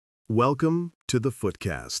Welcome to the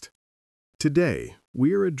Footcast. Today,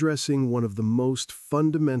 we are addressing one of the most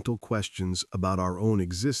fundamental questions about our own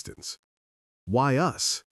existence. Why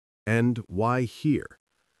us? And why here?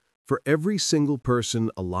 For every single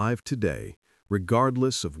person alive today,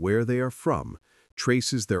 regardless of where they are from,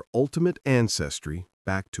 traces their ultimate ancestry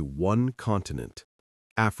back to one continent,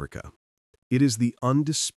 Africa. It is the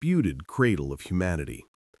undisputed cradle of humanity.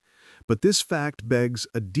 But this fact begs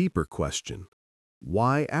a deeper question.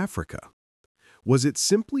 Why Africa? Was it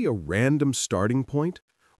simply a random starting point,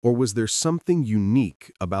 or was there something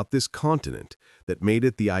unique about this continent that made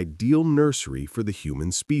it the ideal nursery for the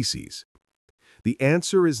human species? The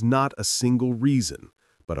answer is not a single reason,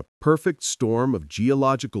 but a perfect storm of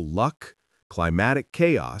geological luck, climatic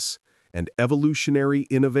chaos, and evolutionary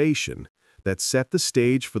innovation that set the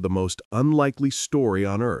stage for the most unlikely story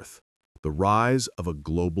on Earth, the rise of a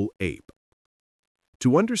global ape.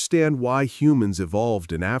 To understand why humans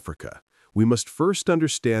evolved in Africa, we must first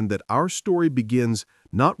understand that our story begins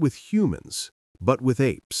not with humans, but with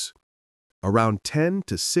apes. Around 10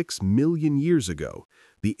 to 6 million years ago,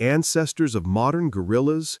 the ancestors of modern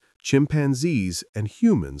gorillas, chimpanzees, and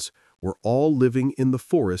humans were all living in the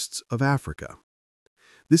forests of Africa.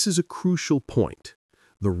 This is a crucial point.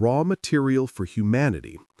 The raw material for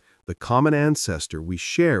humanity, the common ancestor we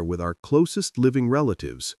share with our closest living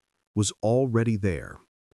relatives, was already there.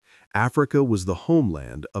 Africa was the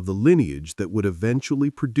homeland of the lineage that would eventually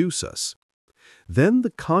produce us. Then the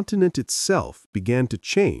continent itself began to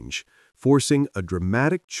change, forcing a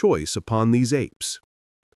dramatic choice upon these apes.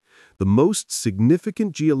 The most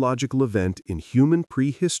significant geological event in human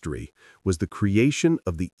prehistory was the creation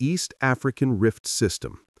of the East African Rift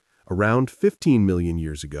System, around 15 million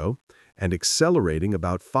years ago, and accelerating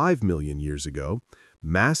about 5 million years ago.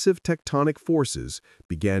 Massive tectonic forces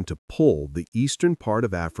began to pull the eastern part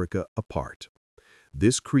of Africa apart.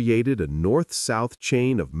 This created a north-south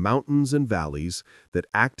chain of mountains and valleys that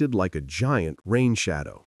acted like a giant rain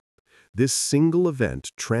shadow. This single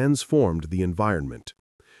event transformed the environment.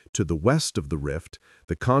 To the west of the rift,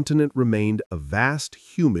 the continent remained a vast,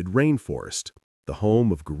 humid rainforest, the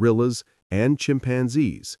home of gorillas and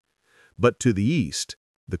chimpanzees. But to the east,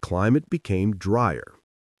 the climate became drier.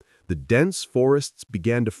 The dense forests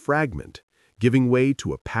began to fragment, giving way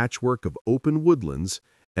to a patchwork of open woodlands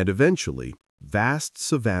and eventually vast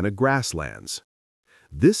savanna grasslands.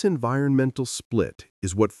 This environmental split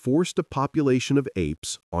is what forced a population of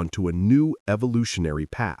apes onto a new evolutionary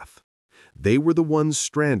path. They were the ones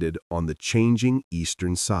stranded on the changing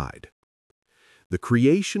eastern side. The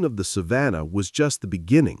creation of the savanna was just the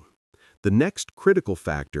beginning. The next critical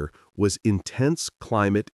factor was intense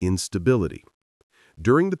climate instability.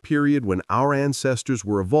 During the period when our ancestors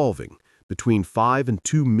were evolving, between 5 and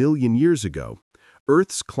 2 million years ago,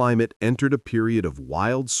 Earth's climate entered a period of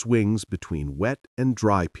wild swings between wet and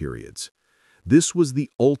dry periods. This was the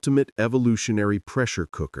ultimate evolutionary pressure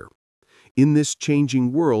cooker. In this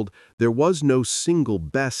changing world, there was no single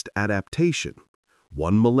best adaptation.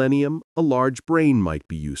 One millennium, a large brain might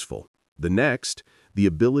be useful. The next, the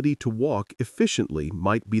ability to walk efficiently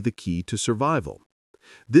might be the key to survival.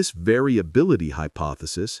 This variability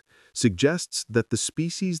hypothesis suggests that the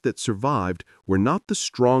species that survived were not the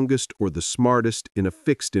strongest or the smartest in a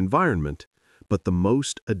fixed environment, but the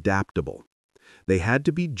most adaptable. They had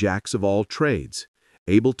to be jacks of all trades,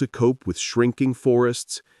 able to cope with shrinking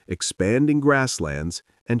forests, expanding grasslands,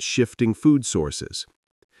 and shifting food sources.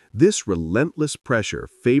 This relentless pressure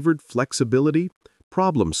favored flexibility,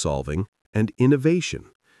 problem-solving, and innovation,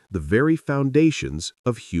 the very foundations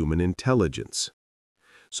of human intelligence.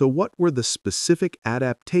 So what were the specific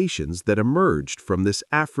adaptations that emerged from this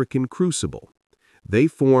African crucible? They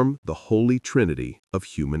form the holy trinity of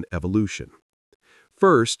human evolution.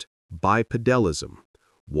 First, bipedalism,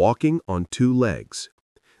 walking on two legs.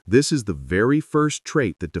 This is the very first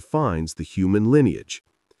trait that defines the human lineage.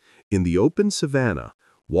 In the open savanna,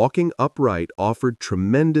 walking upright offered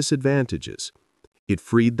tremendous advantages. It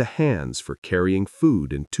freed the hands for carrying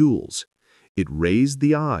food and tools. It raised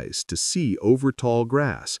the eyes to see over tall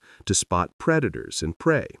grass, to spot predators and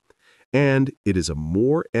prey. And it is a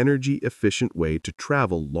more energy-efficient way to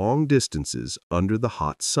travel long distances under the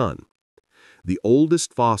hot sun. The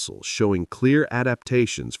oldest fossils showing clear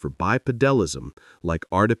adaptations for bipedalism, like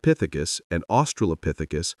Ardipithecus and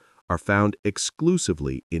Australopithecus, are found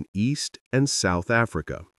exclusively in East and South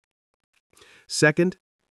Africa. Second,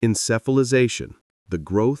 encephalization, the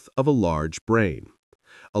growth of a large brain.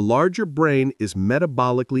 A larger brain is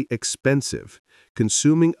metabolically expensive,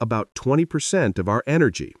 consuming about 20% of our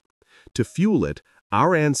energy. To fuel it,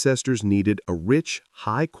 our ancestors needed a rich,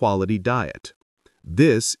 high-quality diet.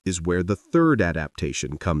 This is where the third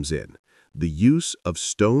adaptation comes in, the use of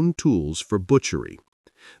stone tools for butchery.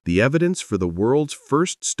 The evidence for the world's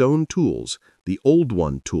first stone tools, the Old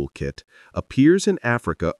One toolkit, appears in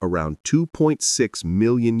Africa around 2.6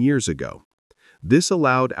 million years ago. This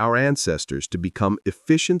allowed our ancestors to become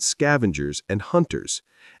efficient scavengers and hunters,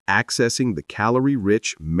 accessing the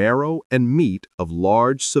calorie-rich marrow and meat of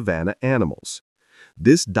large savanna animals.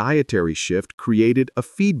 This dietary shift created a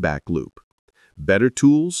feedback loop. Better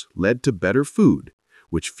tools led to better food,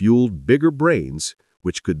 which fueled bigger brains,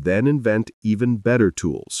 which could then invent even better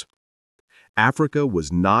tools. Africa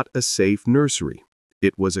was not a safe nursery.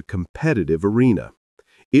 It was a competitive arena.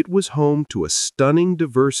 It was home to a stunning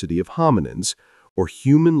diversity of hominins, or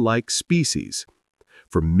human-like species.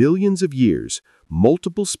 For millions of years,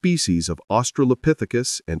 multiple species of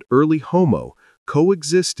Australopithecus and early Homo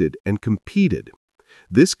coexisted and competed.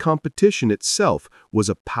 This competition itself was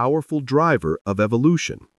a powerful driver of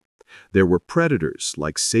evolution. There were predators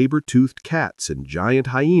like saber-toothed cats and giant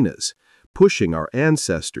hyenas, pushing our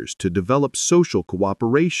ancestors to develop social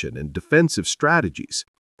cooperation and defensive strategies.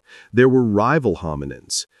 There were rival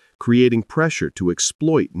hominins, creating pressure to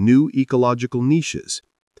exploit new ecological niches.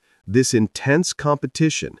 This intense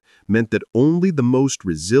competition meant that only the most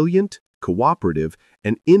resilient, cooperative,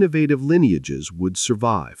 and innovative lineages would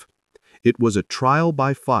survive. It was a trial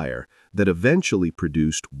by fire that eventually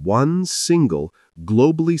produced one single,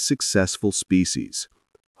 globally successful species,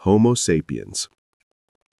 Homo sapiens.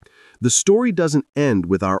 The story doesn't end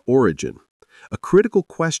with our origin. A critical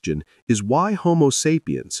question is why Homo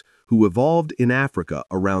sapiens, who evolved in Africa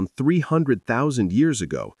around 300,000 years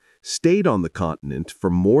ago, stayed on the continent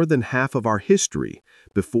for more than half of our history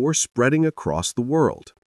before spreading across the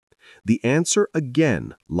world. The answer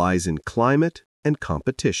again lies in climate and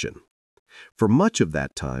competition. For much of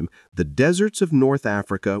that time, the deserts of North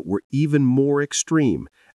Africa were even more extreme,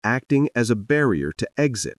 acting as a barrier to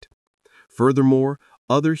exit. Furthermore,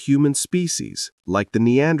 other human species, like the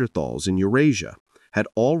Neanderthals in Eurasia, had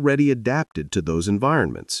already adapted to those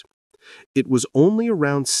environments. It was only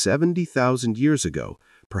around 70,000 years ago,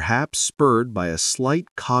 perhaps spurred by a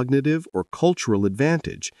slight cognitive or cultural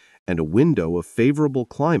advantage and a window of favorable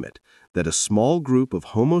climate, that a small group of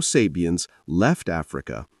Homo sapiens left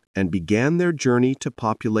Africa and began their journey to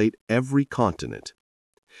populate every continent.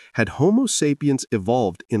 Had Homo sapiens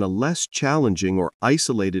evolved in a less challenging or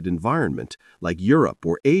isolated environment like Europe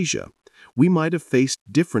or Asia, we might have faced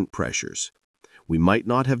different pressures. We might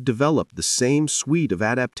not have developed the same suite of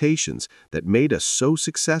adaptations that made us so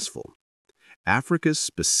successful. Africa's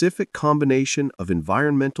specific combination of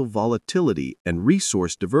environmental volatility and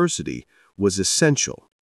resource diversity was essential.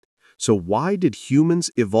 So why did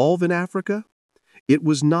humans evolve in Africa? It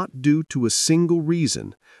was not due to a single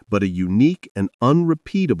reason, but a unique and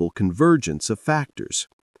unrepeatable convergence of factors.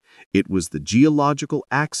 It was the geological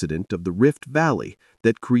accident of the Rift Valley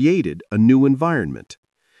that created a new environment.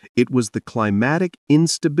 It was the climatic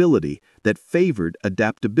instability that favored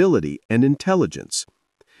adaptability and intelligence.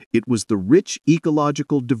 It was the rich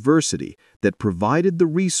ecological diversity that provided the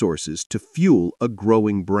resources to fuel a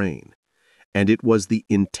growing brain. And it was the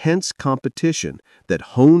intense competition that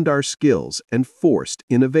honed our skills and forced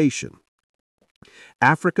innovation.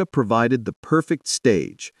 Africa provided the perfect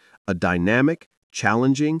stage, a dynamic,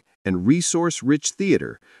 challenging, and resource-rich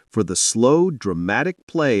theater for the slow, dramatic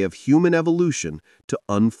play of human evolution to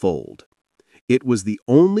unfold. It was the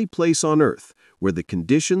only place on Earth where the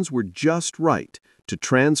conditions were just right to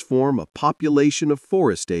transform a population of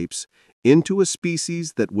forest apes into a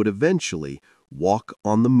species that would eventually walk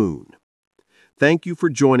on the moon. Thank you for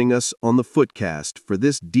joining us on the Footcast for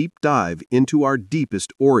this deep dive into our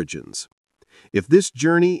deepest origins. If this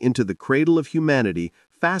journey into the cradle of humanity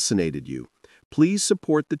fascinated you, please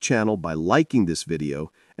support the channel by liking this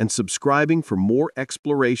video and subscribing for more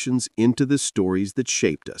explorations into the stories that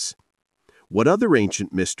shaped us. What other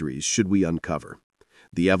ancient mysteries should we uncover?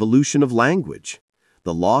 The evolution of language?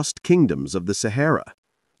 The lost kingdoms of the Sahara?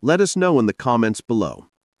 Let us know in the comments below.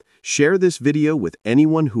 Share this video with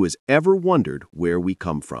anyone who has ever wondered where we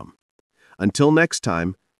come from. Until next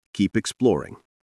time, keep exploring.